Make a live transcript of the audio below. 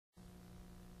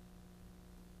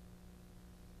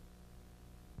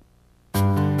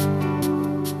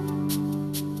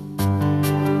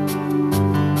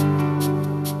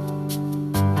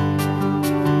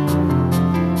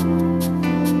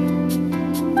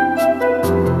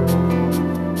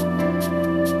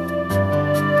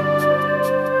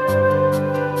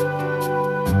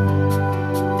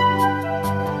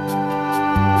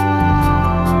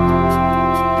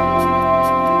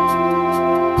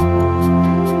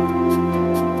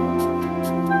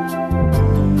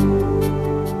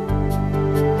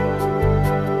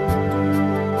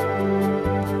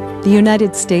The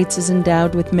United States is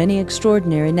endowed with many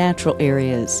extraordinary natural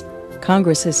areas.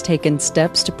 Congress has taken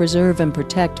steps to preserve and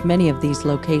protect many of these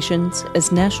locations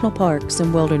as national parks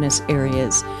and wilderness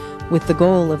areas, with the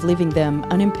goal of leaving them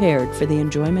unimpaired for the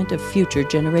enjoyment of future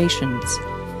generations.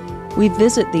 We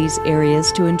visit these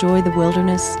areas to enjoy the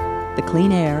wilderness, the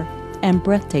clean air, and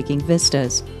breathtaking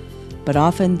vistas. But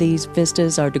often these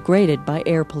vistas are degraded by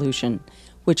air pollution,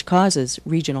 which causes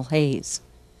regional haze.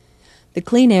 The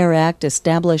Clean Air Act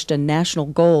established a national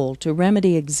goal to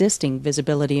remedy existing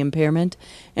visibility impairment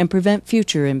and prevent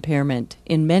future impairment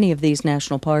in many of these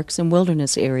national parks and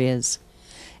wilderness areas.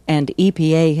 And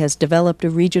EPA has developed a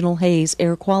regional haze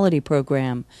air quality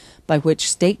program by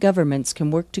which state governments can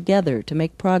work together to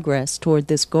make progress toward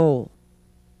this goal.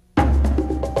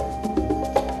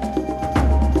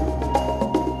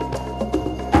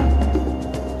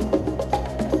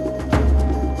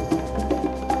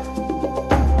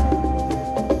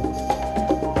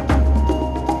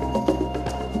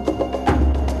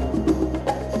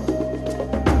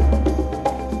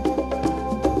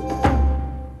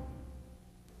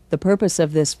 The purpose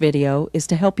of this video is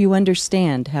to help you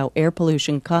understand how air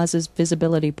pollution causes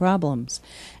visibility problems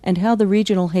and how the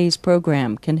Regional Haze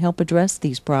Program can help address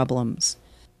these problems.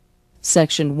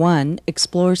 Section 1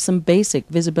 explores some basic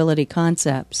visibility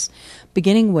concepts,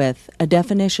 beginning with a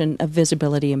definition of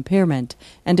visibility impairment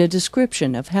and a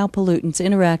description of how pollutants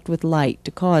interact with light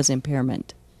to cause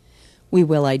impairment. We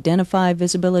will identify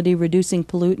visibility-reducing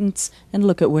pollutants and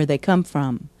look at where they come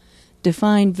from,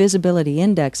 define visibility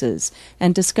indexes,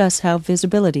 and discuss how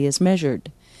visibility is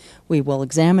measured. We will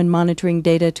examine monitoring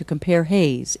data to compare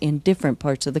haze in different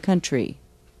parts of the country.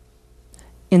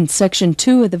 In Section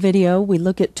 2 of the video, we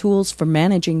look at tools for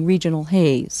managing regional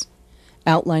haze,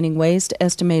 outlining ways to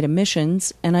estimate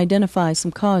emissions and identify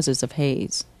some causes of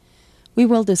haze. We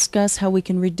will discuss how we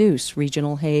can reduce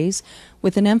regional haze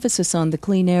with an emphasis on the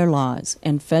clean air laws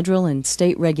and federal and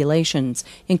state regulations,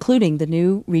 including the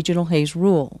new Regional Haze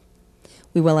Rule.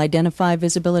 We will identify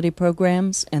visibility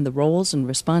programs and the roles and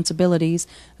responsibilities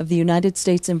of the United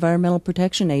States Environmental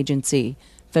Protection Agency,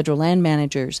 federal land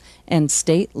managers, and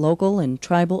state, local, and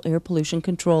tribal air pollution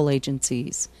control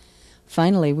agencies.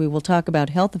 Finally, we will talk about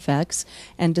health effects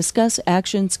and discuss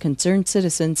actions concerned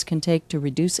citizens can take to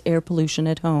reduce air pollution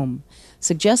at home,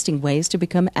 suggesting ways to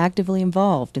become actively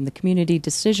involved in the community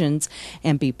decisions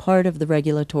and be part of the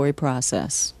regulatory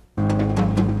process.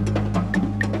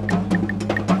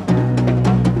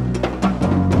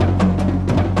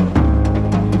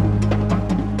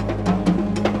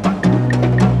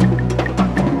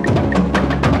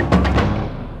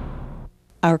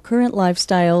 Our current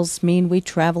lifestyles mean we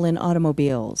travel in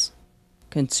automobiles,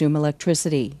 consume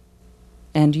electricity,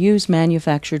 and use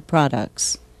manufactured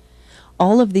products.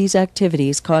 All of these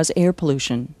activities cause air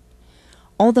pollution.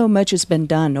 Although much has been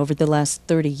done over the last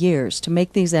 30 years to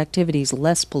make these activities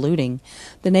less polluting,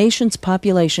 the nation's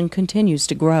population continues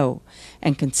to grow,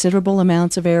 and considerable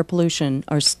amounts of air pollution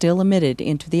are still emitted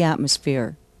into the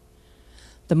atmosphere.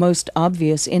 The most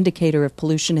obvious indicator of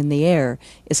pollution in the air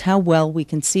is how well we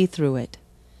can see through it.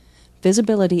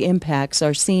 Visibility impacts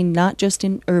are seen not just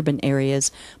in urban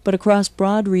areas, but across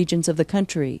broad regions of the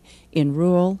country, in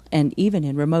rural and even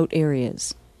in remote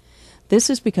areas. This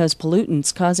is because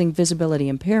pollutants causing visibility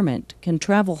impairment can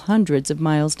travel hundreds of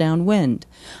miles downwind,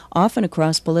 often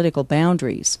across political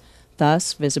boundaries.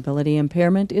 Thus, visibility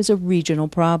impairment is a regional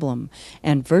problem,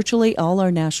 and virtually all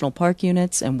our national park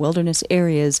units and wilderness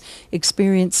areas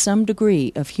experience some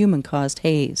degree of human-caused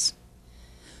haze.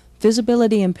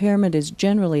 Visibility impairment is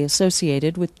generally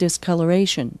associated with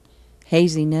discoloration,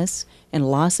 haziness, and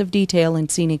loss of detail in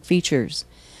scenic features.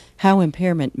 How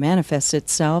impairment manifests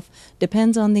itself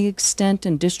depends on the extent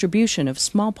and distribution of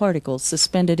small particles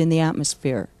suspended in the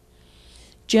atmosphere.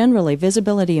 Generally,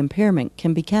 visibility impairment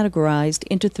can be categorized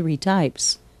into 3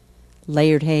 types: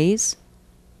 layered haze,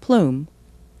 plume,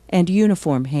 and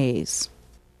uniform haze.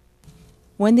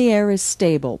 When the air is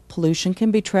stable, pollution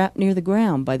can be trapped near the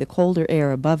ground by the colder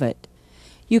air above it.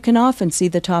 You can often see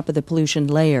the top of the pollution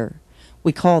layer.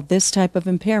 We call this type of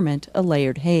impairment a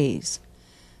layered haze.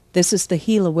 This is the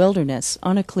Gila wilderness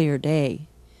on a clear day.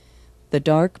 The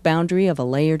dark boundary of a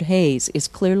layered haze is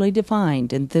clearly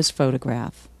defined in this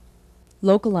photograph.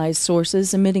 Localized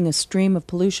sources emitting a stream of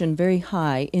pollution very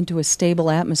high into a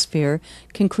stable atmosphere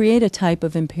can create a type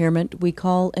of impairment we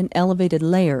call an elevated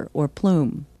layer or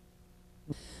plume.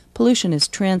 Pollution is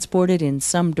transported in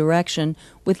some direction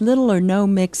with little or no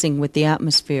mixing with the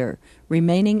atmosphere,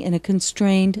 remaining in a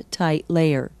constrained, tight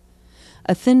layer.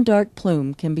 A thin dark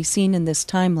plume can be seen in this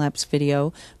time-lapse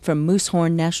video from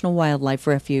Moosehorn National Wildlife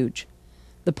Refuge.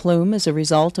 The plume is a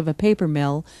result of a paper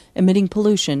mill emitting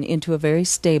pollution into a very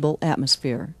stable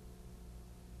atmosphere.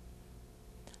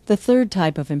 The third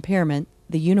type of impairment,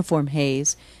 the uniform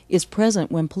haze, is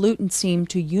present when pollutants seem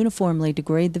to uniformly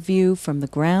degrade the view from the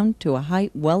ground to a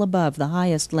height well above the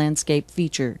highest landscape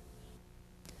feature.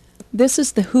 This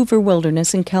is the Hoover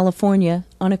Wilderness in California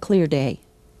on a clear day.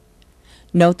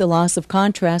 Note the loss of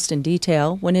contrast and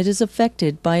detail when it is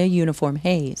affected by a uniform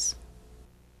haze.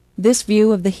 This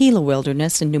view of the Gila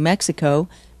Wilderness in New Mexico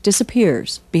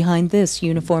disappears behind this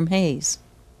uniform haze.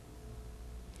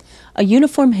 A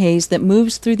uniform haze that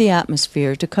moves through the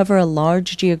atmosphere to cover a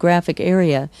large geographic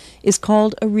area is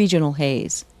called a regional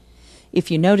haze. If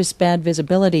you notice bad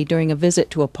visibility during a visit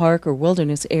to a park or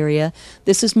wilderness area,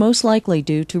 this is most likely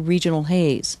due to regional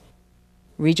haze.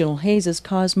 Regional hazes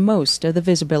cause most of the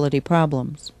visibility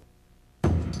problems.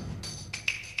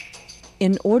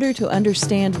 In order to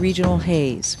understand regional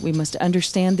haze, we must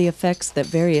understand the effects that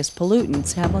various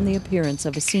pollutants have on the appearance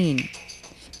of a scene.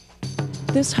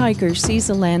 This hiker sees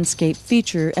a landscape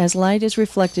feature as light is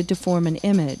reflected to form an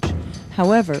image.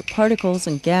 However, particles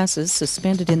and gases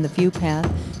suspended in the view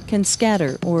path can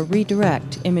scatter or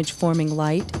redirect image-forming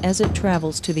light as it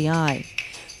travels to the eye.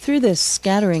 Through this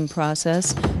scattering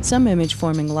process, some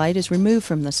image-forming light is removed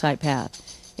from the sight path.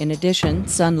 In addition,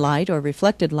 sunlight or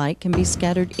reflected light can be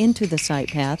scattered into the sight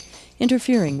path,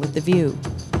 interfering with the view.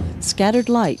 Scattered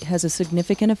light has a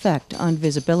significant effect on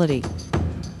visibility.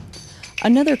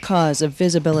 Another cause of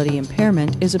visibility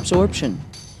impairment is absorption.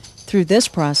 Through this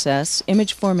process,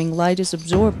 image-forming light is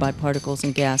absorbed by particles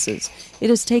and gases. It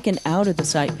is taken out of the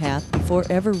sight path before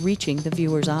ever reaching the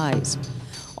viewer's eyes.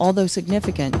 Although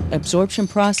significant, absorption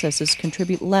processes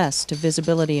contribute less to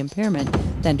visibility impairment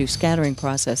than do scattering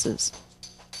processes.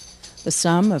 The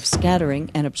sum of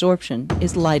scattering and absorption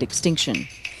is light extinction.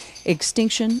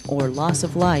 Extinction, or loss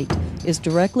of light, is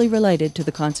directly related to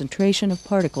the concentration of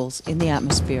particles in the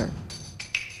atmosphere.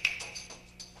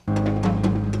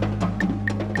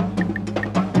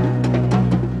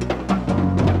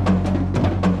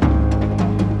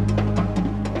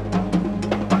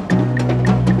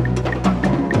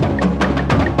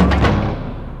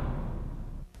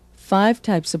 Five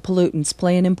types of pollutants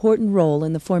play an important role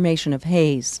in the formation of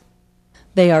haze.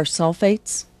 They are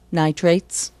sulfates,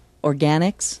 nitrates,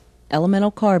 organics,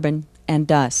 elemental carbon, and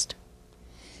dust.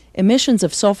 Emissions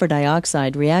of sulfur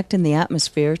dioxide react in the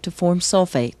atmosphere to form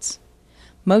sulfates.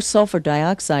 Most sulfur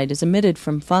dioxide is emitted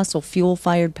from fossil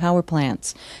fuel-fired power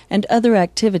plants and other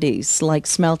activities like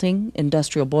smelting,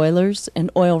 industrial boilers, and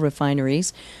oil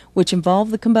refineries, which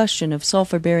involve the combustion of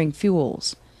sulfur-bearing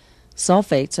fuels.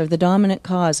 Sulfates are the dominant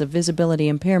cause of visibility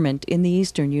impairment in the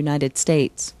eastern United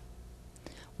States.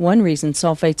 One reason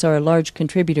sulfates are a large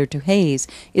contributor to haze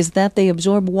is that they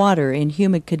absorb water in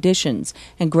humid conditions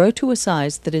and grow to a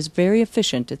size that is very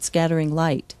efficient at scattering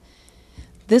light.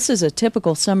 This is a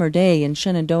typical summer day in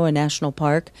Shenandoah National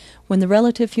Park when the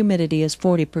relative humidity is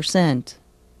 40%.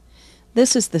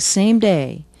 This is the same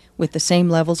day with the same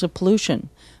levels of pollution,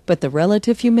 but the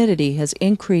relative humidity has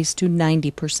increased to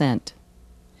 90%.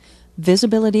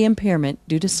 Visibility impairment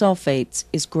due to sulfates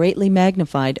is greatly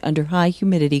magnified under high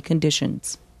humidity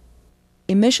conditions.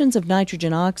 Emissions of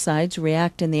nitrogen oxides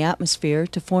react in the atmosphere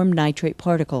to form nitrate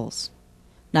particles.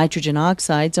 Nitrogen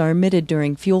oxides are emitted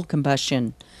during fuel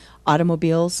combustion.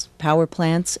 Automobiles, power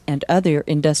plants, and other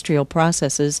industrial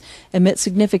processes emit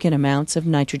significant amounts of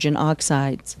nitrogen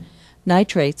oxides.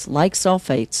 Nitrates, like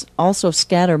sulfates, also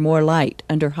scatter more light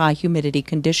under high humidity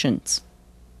conditions.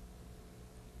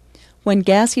 When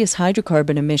gaseous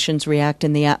hydrocarbon emissions react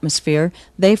in the atmosphere,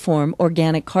 they form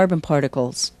organic carbon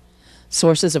particles.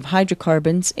 Sources of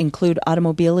hydrocarbons include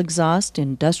automobile exhaust,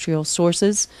 industrial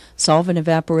sources, solvent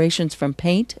evaporations from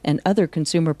paint, and other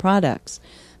consumer products.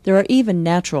 There are even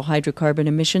natural hydrocarbon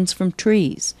emissions from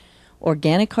trees.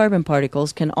 Organic carbon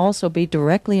particles can also be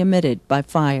directly emitted by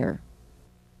fire.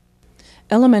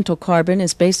 Elemental carbon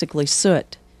is basically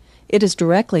soot. It is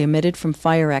directly emitted from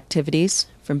fire activities,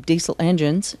 from diesel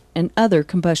engines, and other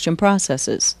combustion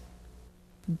processes.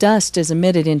 Dust is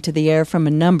emitted into the air from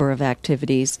a number of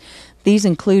activities. These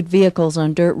include vehicles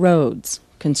on dirt roads,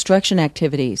 construction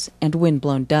activities, and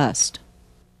wind-blown dust.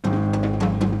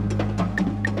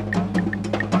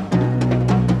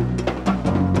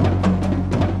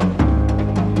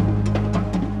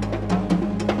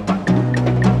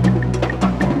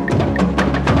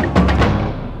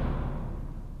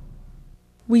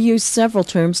 We use several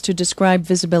terms to describe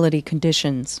visibility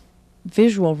conditions.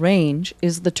 Visual range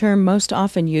is the term most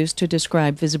often used to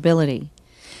describe visibility.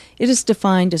 It is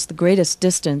defined as the greatest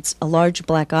distance a large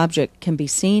black object can be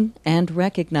seen and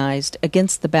recognized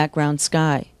against the background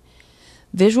sky.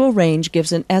 Visual range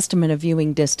gives an estimate of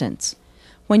viewing distance.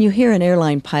 When you hear an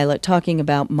airline pilot talking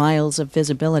about miles of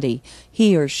visibility,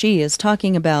 he or she is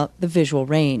talking about the visual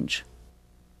range.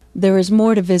 There is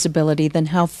more to visibility than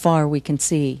how far we can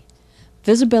see.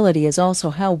 Visibility is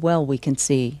also how well we can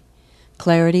see.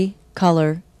 Clarity,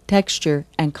 color, texture,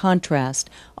 and contrast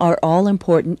are all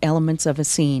important elements of a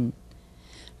scene.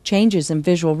 Changes in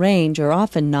visual range are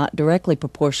often not directly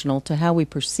proportional to how we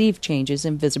perceive changes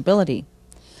in visibility.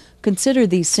 Consider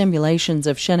these simulations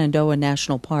of Shenandoah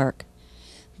National Park.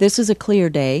 This is a clear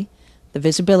day. The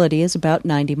visibility is about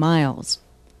 90 miles.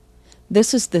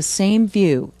 This is the same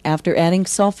view after adding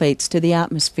sulfates to the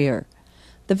atmosphere.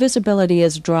 The visibility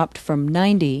has dropped from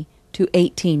 90 to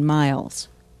 18 miles.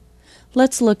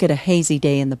 Let's look at a hazy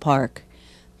day in the park.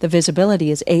 The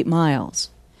visibility is 8 miles.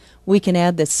 We can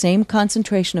add the same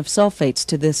concentration of sulfates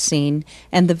to this scene,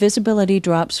 and the visibility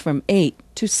drops from 8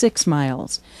 to 6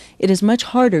 miles. It is much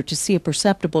harder to see a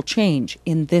perceptible change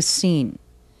in this scene.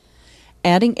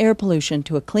 Adding air pollution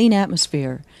to a clean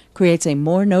atmosphere creates a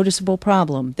more noticeable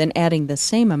problem than adding the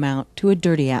same amount to a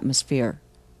dirty atmosphere.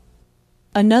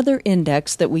 Another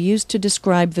index that we use to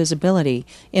describe visibility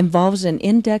involves an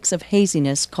index of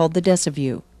haziness called the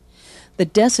deciview. The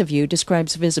deciview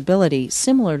describes visibility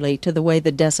similarly to the way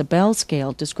the decibel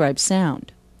scale describes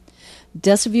sound.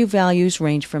 Deciview values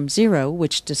range from 0,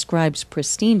 which describes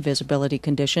pristine visibility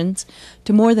conditions,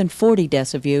 to more than 40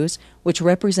 deciviews, which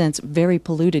represents very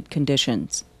polluted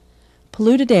conditions.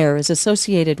 Polluted air is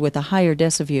associated with a higher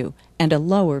deciview and a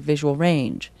lower visual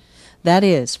range. That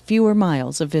is, fewer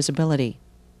miles of visibility.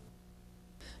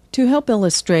 To help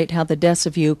illustrate how the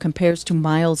deciview compares to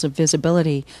miles of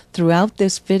visibility, throughout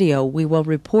this video we will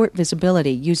report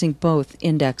visibility using both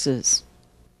indexes.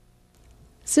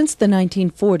 Since the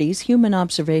 1940s, human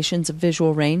observations of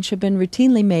visual range have been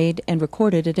routinely made and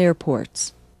recorded at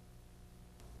airports.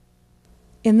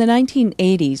 In the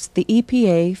 1980s, the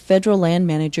EPA, federal land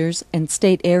managers, and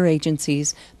state air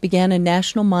agencies began a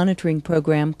national monitoring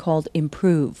program called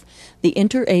IMPROVE, the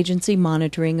Interagency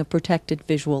Monitoring of Protected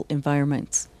Visual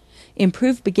Environments.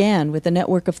 IMPROVE began with a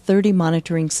network of 30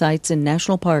 monitoring sites in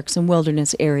national parks and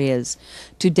wilderness areas.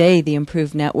 Today, the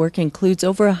IMPROVE network includes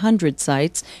over 100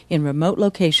 sites in remote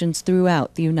locations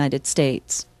throughout the United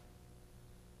States.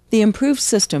 The IMPROVE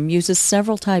system uses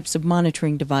several types of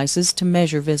monitoring devices to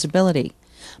measure visibility.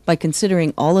 By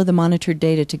considering all of the monitored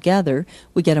data together,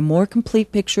 we get a more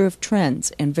complete picture of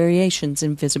trends and variations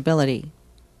in visibility.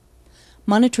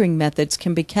 Monitoring methods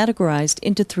can be categorized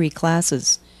into 3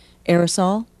 classes: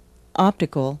 aerosol,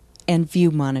 optical, and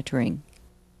view monitoring.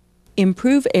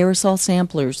 IMPROVE aerosol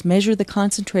samplers measure the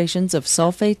concentrations of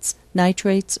sulfates,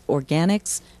 nitrates,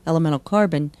 organics, elemental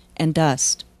carbon, and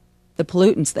dust, the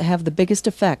pollutants that have the biggest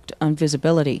effect on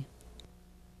visibility.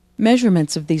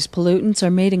 Measurements of these pollutants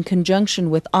are made in conjunction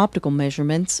with optical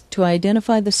measurements to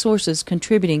identify the sources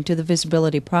contributing to the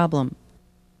visibility problem.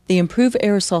 The IMPROVE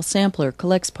aerosol sampler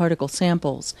collects particle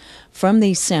samples. From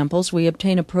these samples, we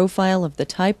obtain a profile of the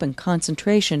type and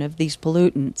concentration of these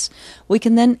pollutants. We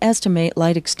can then estimate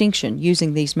light extinction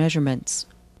using these measurements.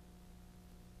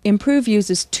 IMPROVE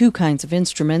uses 2 kinds of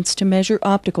instruments to measure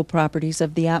optical properties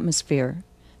of the atmosphere.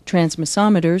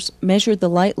 Transmissometers measure the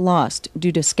light lost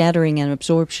due to scattering and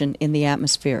absorption in the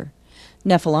atmosphere.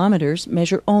 Nephelometers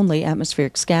measure only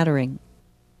atmospheric scattering.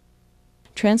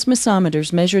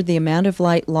 Transmissometers measure the amount of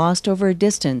light lost over a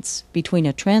distance between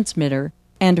a transmitter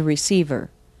and a receiver.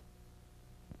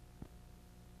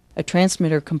 A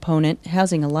transmitter component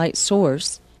housing a light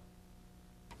source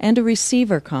and a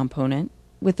receiver component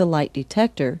with a light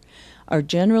detector are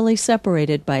generally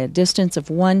separated by a distance of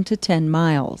 1 to 10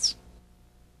 miles.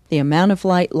 The amount of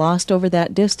light lost over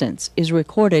that distance is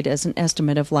recorded as an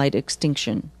estimate of light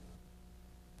extinction.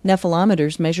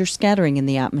 Nephelometers measure scattering in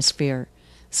the atmosphere.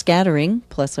 Scattering,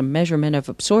 plus a measurement of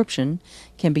absorption,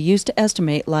 can be used to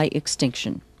estimate light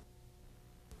extinction.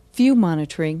 View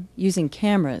monitoring, using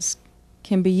cameras,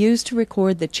 can be used to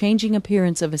record the changing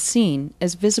appearance of a scene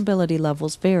as visibility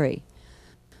levels vary.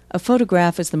 A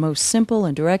photograph is the most simple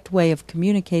and direct way of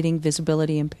communicating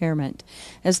visibility impairment,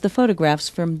 as the photographs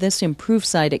from this IMPROVE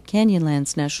site at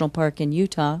Canyonlands National Park in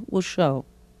Utah will show.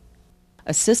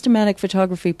 A systematic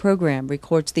photography program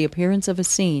records the appearance of a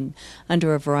scene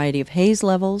under a variety of haze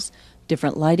levels,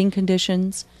 different lighting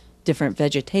conditions, different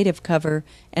vegetative cover,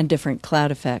 and different cloud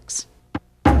effects.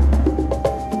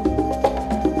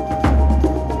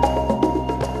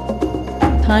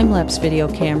 Time-lapse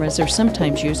video cameras are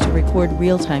sometimes used to record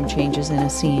real-time changes in a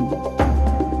scene.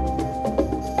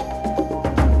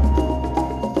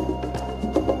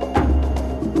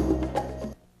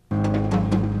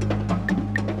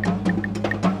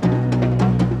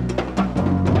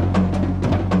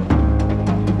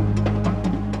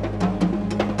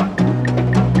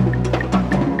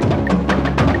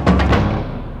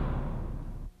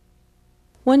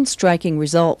 One striking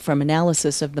result from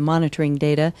analysis of the monitoring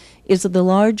data is the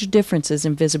large differences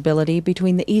in visibility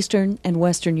between the eastern and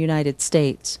western United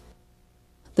States.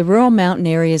 The rural mountain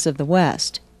areas of the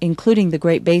West, including the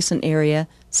Great Basin area,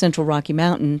 Central Rocky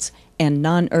Mountains, and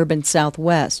non-urban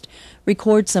Southwest,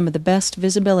 record some of the best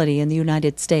visibility in the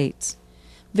United States.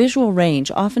 Visual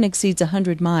range often exceeds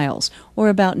 100 miles, or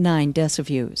about 9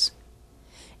 deciviews.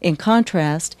 In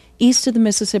contrast, east of the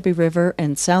Mississippi River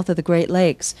and south of the Great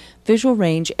Lakes, visual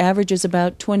range averages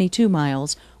about 22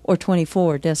 miles, or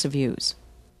 24 deciviews.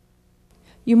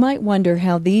 You might wonder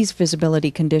how these visibility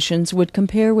conditions would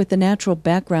compare with the natural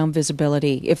background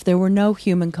visibility if there were no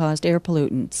human-caused air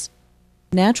pollutants.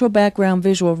 Natural background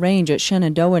visual range at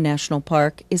Shenandoah National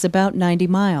Park is about 90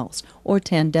 miles, or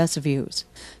 10 deciviews.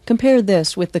 Compare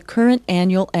this with the current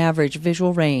annual average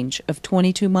visual range of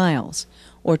 22 miles,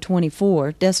 or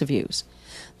 24 deciviews.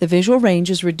 The visual range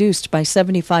is reduced by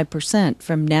 75%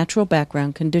 from natural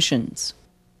background conditions.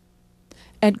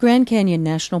 At Grand Canyon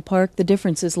National Park, the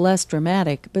difference is less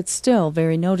dramatic, but still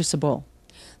very noticeable.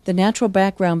 The natural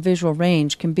background visual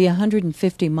range can be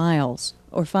 150 miles,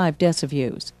 or 5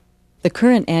 deciviews. The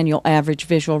current annual average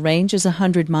visual range is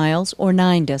 100 miles, or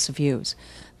 9 deciviews,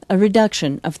 a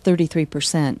reduction of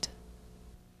 33%.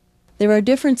 There are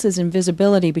differences in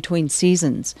visibility between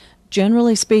seasons.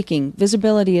 Generally speaking,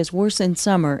 visibility is worse in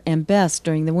summer and best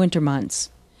during the winter months.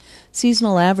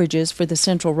 Seasonal averages for the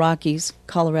Central Rockies,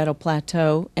 Colorado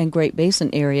Plateau, and Great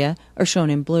Basin area are shown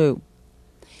in blue.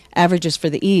 Averages for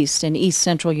the east and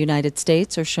east-central United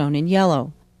States are shown in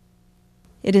yellow.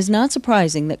 It is not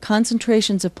surprising that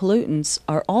concentrations of pollutants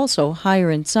are also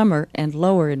higher in summer and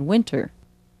lower in winter,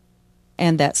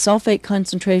 and that sulfate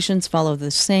concentrations follow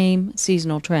the same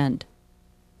seasonal trend.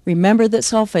 Remember that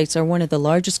sulfates are one of the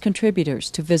largest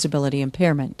contributors to visibility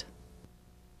impairment.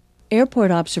 Airport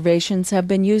observations have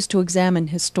been used to examine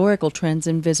historical trends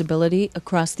in visibility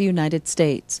across the United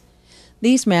States.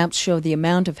 These maps show the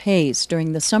amount of haze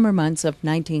during the summer months of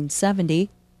 1970,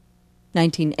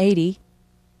 1980,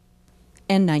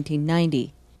 and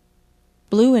 1990.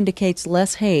 Blue indicates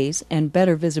less haze and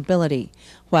better visibility,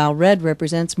 while red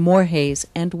represents more haze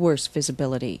and worse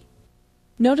visibility.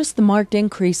 Notice the marked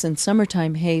increase in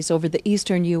summertime haze over the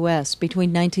eastern U.S.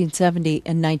 between 1970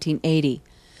 and 1980.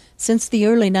 Since the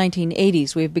early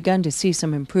 1980s, we have begun to see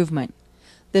some improvement.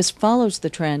 This follows the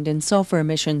trend in sulfur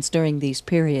emissions during these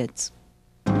periods.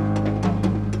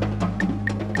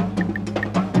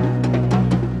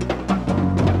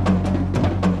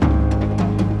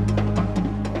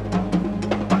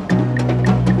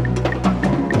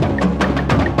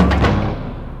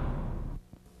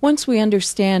 Once we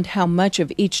understand how much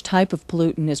of each type of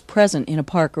pollutant is present in a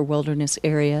park or wilderness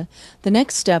area, the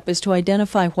next step is to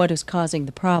identify what is causing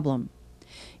the problem.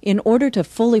 In order to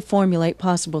fully formulate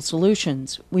possible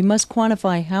solutions, we must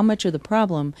quantify how much of the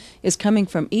problem is coming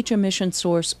from each emission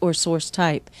source or source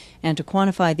type, and to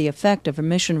quantify the effect of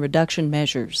emission reduction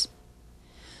measures.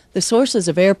 The sources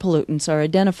of air pollutants are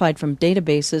identified from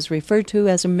databases referred to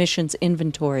as emissions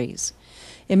inventories.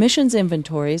 Emissions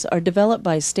inventories are developed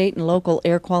by state and local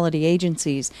air quality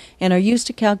agencies and are used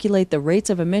to calculate the rates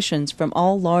of emissions from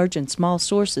all large and small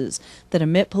sources that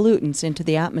emit pollutants into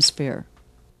the atmosphere.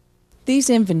 These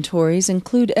inventories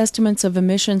include estimates of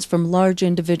emissions from large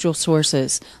individual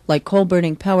sources, like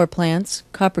coal-burning power plants,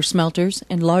 copper smelters,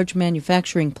 and large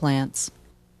manufacturing plants.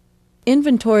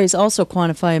 Inventories also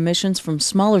quantify emissions from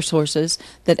smaller sources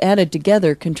that added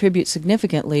together contribute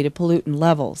significantly to pollutant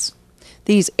levels.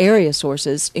 These area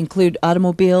sources include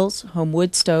automobiles, home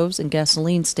wood stoves, and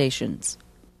gasoline stations.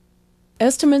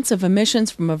 Estimates of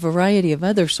emissions from a variety of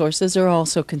other sources are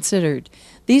also considered.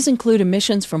 These include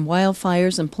emissions from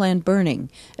wildfires and planned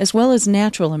burning, as well as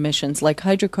natural emissions like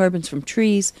hydrocarbons from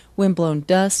trees, windblown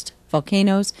dust,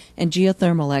 volcanoes, and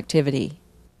geothermal activity.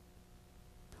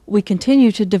 We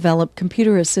continue to develop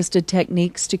computer-assisted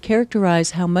techniques to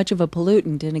characterize how much of a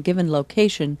pollutant in a given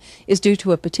location is due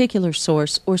to a particular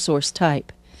source or source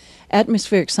type.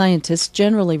 Atmospheric scientists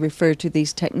generally refer to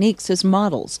these techniques as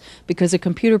models because a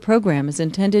computer program is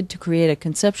intended to create a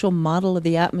conceptual model of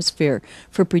the atmosphere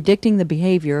for predicting the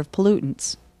behavior of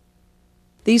pollutants.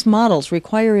 These models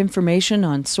require information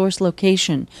on source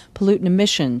location, pollutant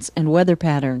emissions, and weather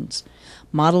patterns.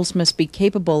 Models must be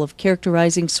capable of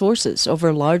characterizing sources over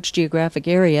a large geographic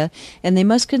area, and they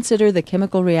must consider the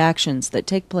chemical reactions that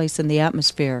take place in the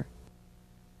atmosphere.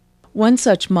 One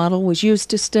such model was used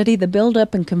to study the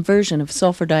buildup and conversion of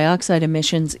sulfur dioxide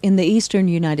emissions in the eastern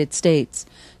United States.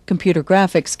 Computer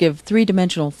graphics give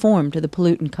three-dimensional form to the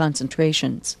pollutant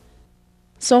concentrations.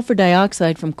 Sulfur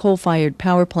dioxide from coal-fired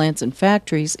power plants and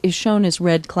factories is shown as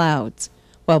red clouds,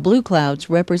 while blue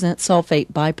clouds represent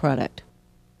sulfate byproduct.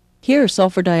 Here,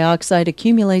 sulfur dioxide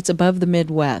accumulates above the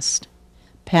Midwest.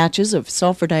 Patches of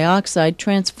sulfur dioxide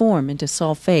transform into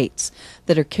sulfates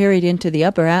that are carried into the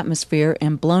upper atmosphere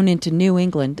and blown into New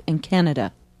England and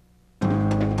Canada.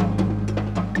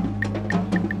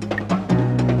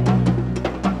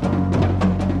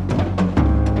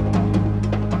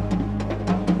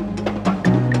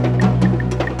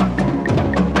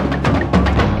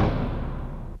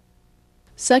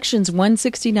 Sections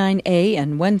 169A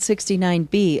and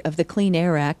 169B of the Clean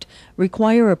Air Act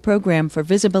require a program for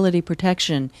visibility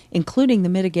protection, including the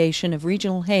mitigation of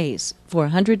regional haze, for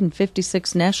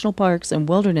 156 national parks and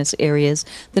wilderness areas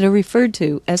that are referred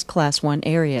to as Class 1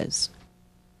 areas.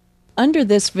 Under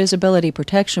this visibility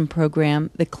protection program,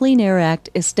 the Clean Air Act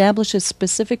establishes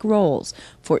specific roles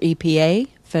for EPA,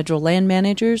 federal land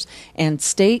managers, and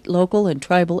state, local, and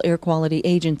tribal air quality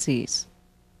agencies.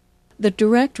 The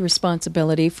direct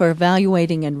responsibility for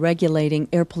evaluating and regulating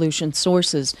air pollution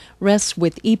sources rests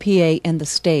with EPA and the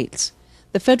states.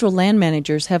 The federal land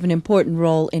managers have an important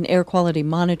role in air quality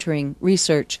monitoring,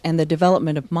 research, and the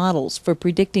development of models for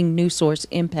predicting new source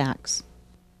impacts.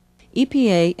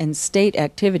 EPA and state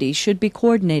activities should be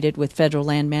coordinated with federal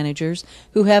land managers,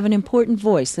 who have an important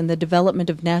voice in the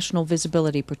development of national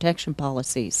visibility protection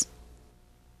policies.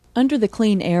 Under the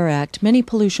Clean Air Act, many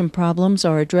pollution problems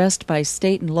are addressed by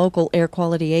state and local air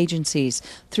quality agencies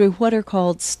through what are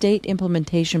called state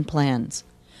implementation plans.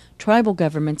 Tribal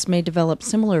governments may develop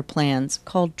similar plans,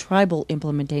 called tribal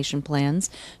implementation plans,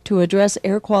 to address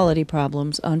air quality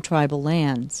problems on tribal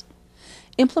lands.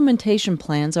 Implementation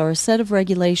plans are a set of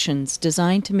regulations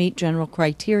designed to meet general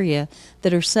criteria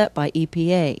that are set by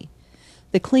EPA.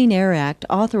 The Clean Air Act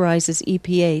authorizes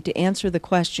EPA to answer the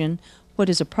question, "What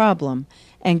is a problem?"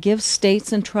 and gives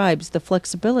states and tribes the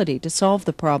flexibility to solve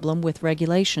the problem with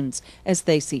regulations as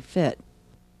they see fit.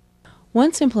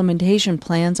 Once implementation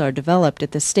plans are developed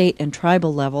at the state and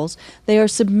tribal levels, they are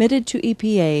submitted to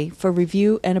EPA for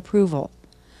review and approval.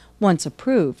 Once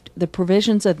approved, the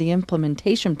provisions of the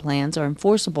implementation plans are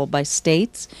enforceable by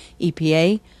states,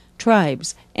 EPA,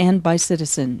 tribes, and by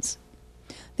citizens.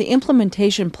 The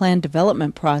implementation plan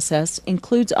development process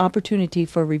includes opportunity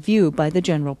for review by the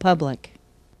general public.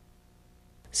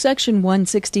 Section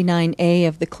 169A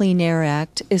of the Clean Air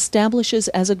Act establishes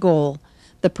as a goal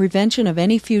the prevention of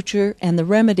any future and the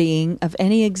remedying of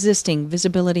any existing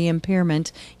visibility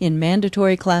impairment in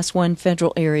mandatory Class 1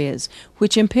 federal areas,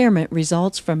 which impairment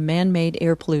results from man-made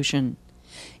air pollution.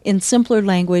 In simpler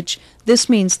language, this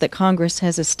means that Congress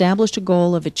has established a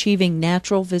goal of achieving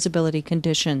natural visibility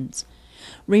conditions.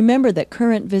 Remember that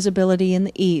current visibility in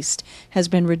the east has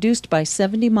been reduced by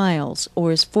 70 miles,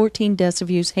 or is 14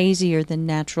 deciviews hazier than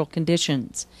natural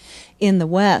conditions. In the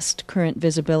west, current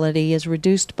visibility is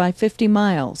reduced by 50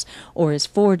 miles, or is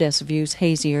 4 deciviews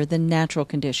hazier than natural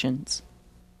conditions.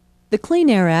 The Clean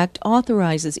Air Act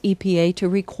authorizes EPA to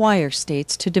require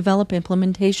states to develop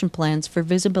implementation plans for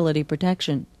visibility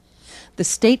protection. The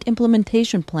state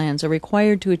implementation plans are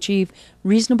required to achieve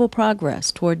reasonable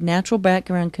progress toward natural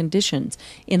background conditions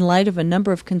in light of a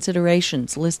number of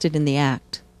considerations listed in the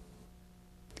Act.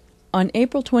 On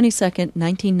April 22,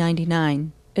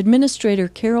 1999, Administrator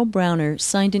Carol Browner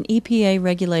signed an EPA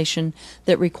regulation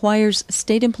that requires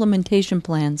state implementation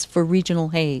plans for regional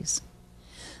haze.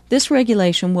 This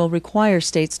regulation will require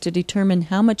states to determine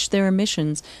how much their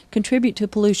emissions contribute to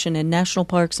pollution in national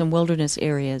parks and wilderness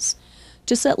areas,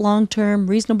 to set long-term,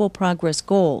 reasonable progress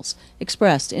goals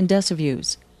expressed in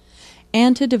deciviews,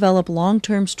 and to develop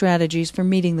long-term strategies for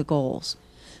meeting the goals.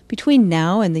 Between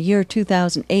now and the year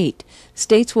 2008,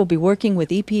 states will be working with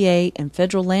EPA and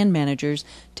federal land managers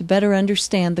to better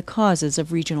understand the causes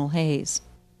of regional haze.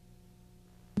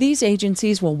 These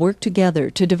agencies will work together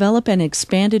to develop an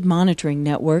expanded monitoring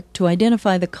network to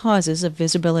identify the causes of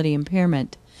visibility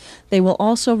impairment. They will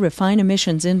also refine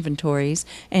emissions inventories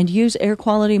and use air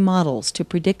quality models to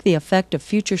predict the effect of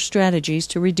future strategies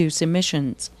to reduce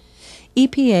emissions.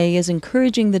 EPA is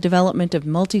encouraging the development of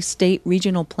multi-state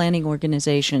regional planning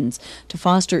organizations to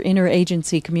foster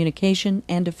interagency communication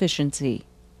and efficiency.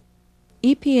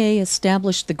 EPA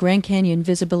established the Grand Canyon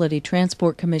Visibility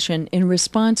Transport Commission in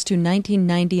response to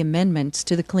 1990 amendments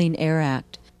to the Clean Air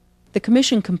Act. The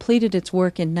Commission completed its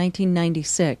work in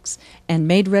 1996 and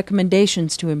made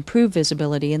recommendations to improve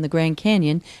visibility in the Grand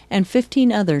Canyon and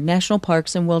 15 other national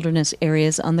parks and wilderness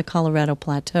areas on the Colorado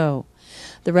Plateau.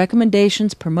 The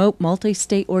recommendations promote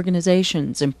multi-state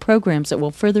organizations and programs that will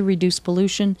further reduce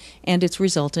pollution and its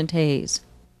resultant haze.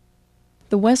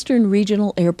 The Western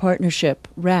Regional Air Partnership,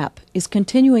 WRAP, is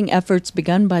continuing efforts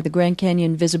begun by the Grand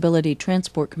Canyon Visibility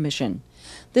Transport Commission.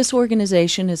 This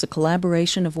organization is a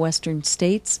collaboration of Western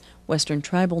states, Western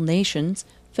tribal nations,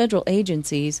 federal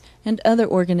agencies, and other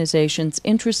organizations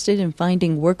interested in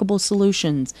finding workable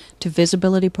solutions to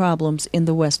visibility problems in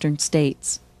the western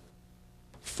states.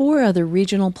 4 other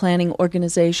regional planning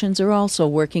organizations are also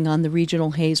working on the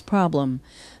regional haze problem.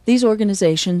 These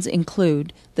organizations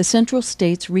include the Central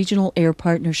States Regional Air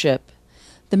Partnership,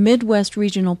 the Midwest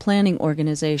Regional Planning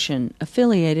Organization,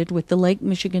 affiliated with the Lake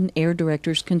Michigan Air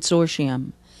Directors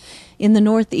Consortium, in the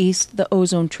Northeast, the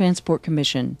Ozone Transport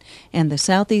Commission, and the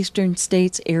Southeastern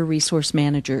States Air Resource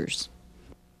Managers.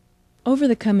 Over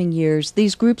the coming years,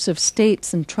 these groups of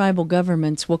states and tribal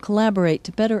governments will collaborate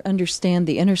to better understand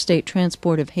the interstate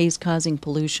transport of haze-causing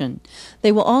pollution.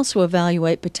 They will also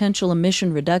evaluate potential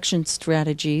emission reduction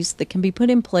strategies that can be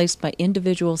put in place by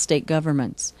individual state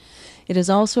governments. It is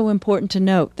also important to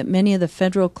note that many of the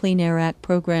Federal Clean Air Act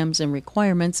programs and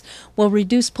requirements will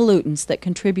reduce pollutants that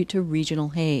contribute to regional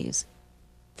haze.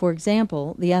 For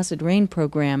example, the acid rain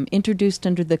program, introduced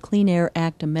under the Clean Air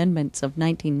Act amendments of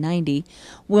 1990,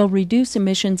 will reduce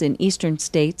emissions in eastern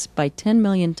states by 10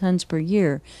 million tons per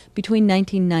year between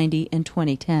 1990 and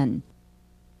 2010.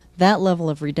 That level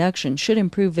of reduction should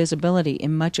improve visibility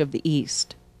in much of the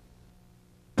East.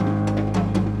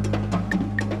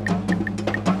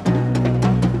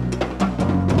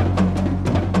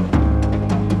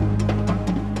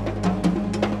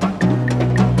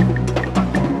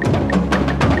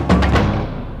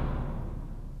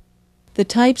 The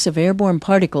types of airborne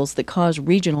particles that cause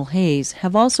regional haze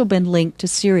have also been linked to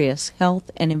serious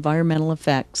health and environmental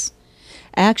effects.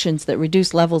 Actions that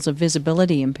reduce levels of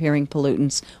visibility impairing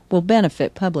pollutants will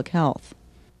benefit public health.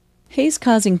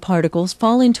 Haze-causing particles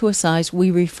fall into a size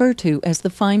we refer to as the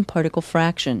fine particle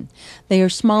fraction. They are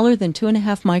smaller than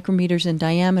 2.5 micrometers in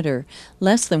diameter,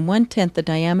 less than 1/10 the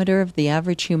diameter of the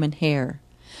average human hair.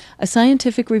 A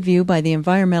scientific review by the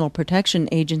Environmental Protection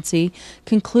Agency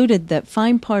concluded that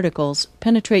fine particles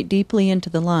penetrate deeply into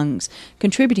the lungs,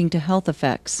 contributing to health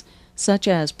effects, such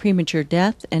as premature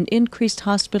death and increased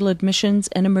hospital admissions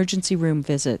and emergency room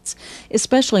visits,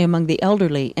 especially among the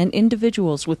elderly and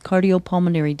individuals with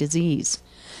cardiopulmonary disease,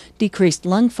 decreased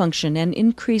lung function and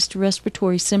increased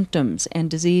respiratory symptoms and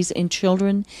disease in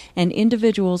children and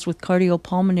individuals with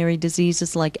cardiopulmonary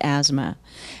diseases like asthma,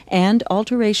 and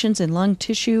alterations in lung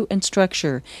tissue and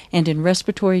structure and in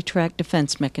respiratory tract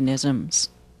defense mechanisms.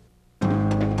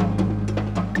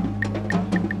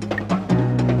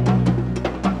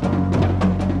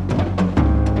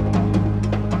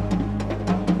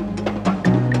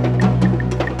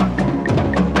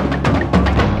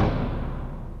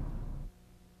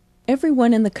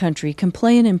 Everyone in the country can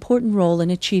play an important role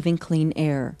in achieving clean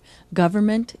air.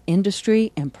 Government,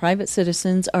 industry, and private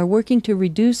citizens are working to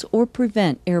reduce or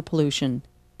prevent air pollution.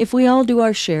 If we all do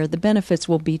our share, the benefits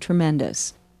will be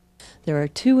tremendous. There are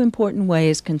 2 important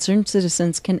ways concerned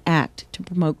citizens can act to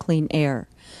promote clean air.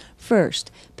 First,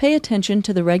 pay attention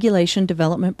to the regulation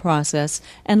development process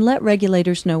and let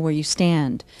regulators know where you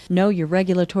stand. Know your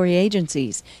regulatory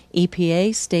agencies.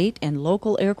 EPA, state, and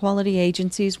local air quality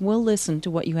agencies will listen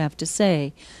to what you have to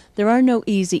say. There are no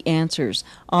easy answers.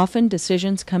 Often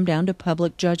decisions come down to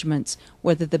public judgments,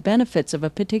 whether the benefits of a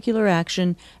particular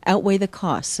action outweigh the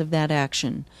costs of that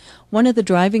action. One of the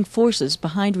driving forces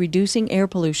behind reducing air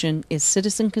pollution is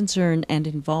citizen concern and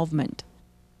involvement.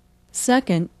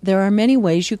 Second, there are many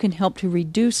ways you can help to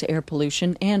reduce air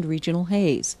pollution and regional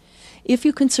haze. If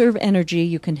you conserve energy,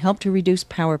 you can help to reduce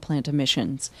power plant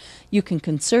emissions. You can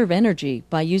conserve energy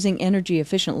by using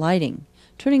energy-efficient lighting,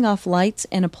 turning off lights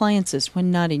and appliances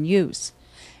when not in use,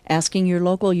 asking your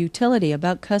local utility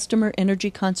about customer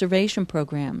energy conservation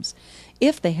programs.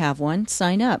 If they have one,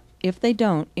 sign up. If they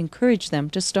don't, encourage them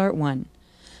to start one.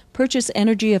 Purchase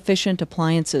energy-efficient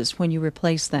appliances when you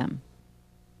replace them.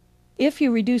 If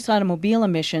you reduce automobile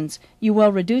emissions, you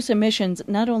will reduce emissions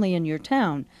not only in your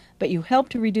town, but you help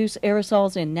to reduce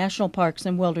aerosols in national parks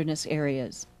and wilderness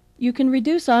areas. You can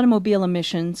reduce automobile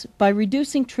emissions by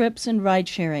reducing trips and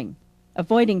ride-sharing,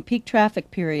 avoiding peak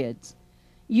traffic periods,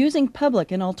 using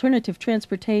public and alternative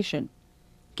transportation,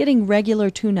 getting regular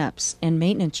tune-ups and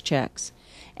maintenance checks,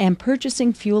 and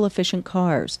purchasing fuel-efficient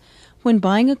cars. When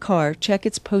buying a car, check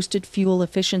its posted fuel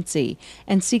efficiency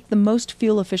and seek the most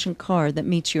fuel-efficient car that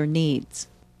meets your needs.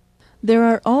 There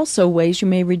are also ways you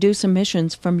may reduce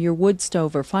emissions from your wood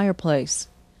stove or fireplace.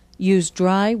 Use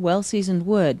dry, well-seasoned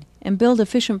wood and build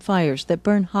efficient fires that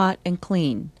burn hot and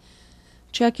clean.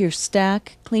 Check your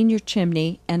stack, clean your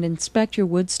chimney, and inspect your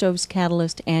wood stove's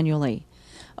catalyst annually.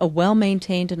 A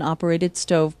well-maintained and operated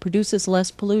stove produces less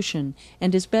pollution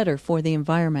and is better for the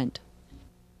environment.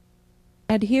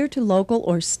 Adhere to local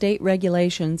or state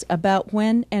regulations about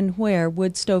when and where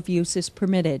wood stove use is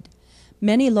permitted.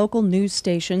 Many local news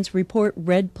stations report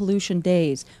red pollution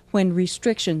days when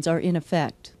restrictions are in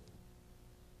effect.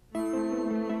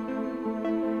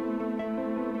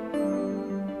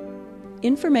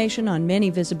 Information on many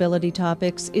visibility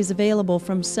topics is available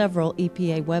from several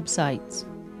EPA websites.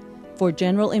 For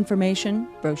general information,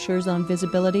 brochures on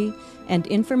visibility, and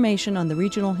information on the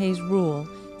Regional Haze Rule,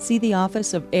 see the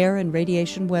Office of Air and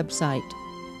Radiation website.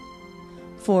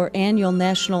 For annual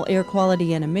national air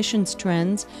quality and emissions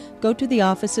trends, go to the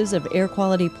Offices of Air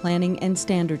Quality Planning and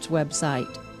Standards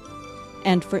website.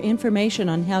 And for information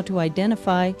on how to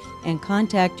identify and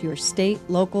contact your state,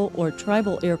 local, or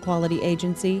tribal air quality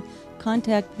agency,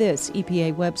 contact this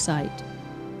EPA website.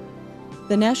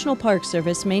 The National Park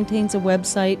Service maintains a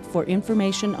website for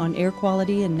information on air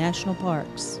quality in national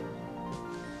parks.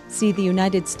 See the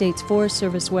United States Forest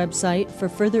Service website for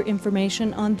further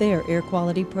information on their air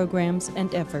quality programs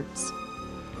and efforts.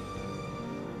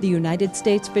 The United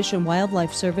States Fish and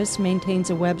Wildlife Service maintains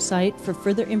a website for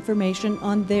further information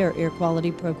on their air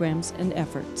quality programs and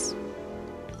efforts.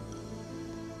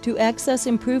 To access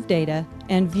improved data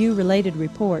and view related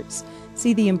reports,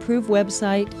 see the Improve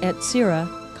website at CIRA,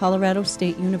 Colorado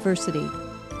State University.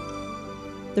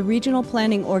 The regional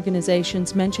planning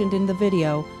organizations mentioned in the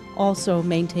video also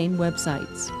maintain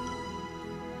websites.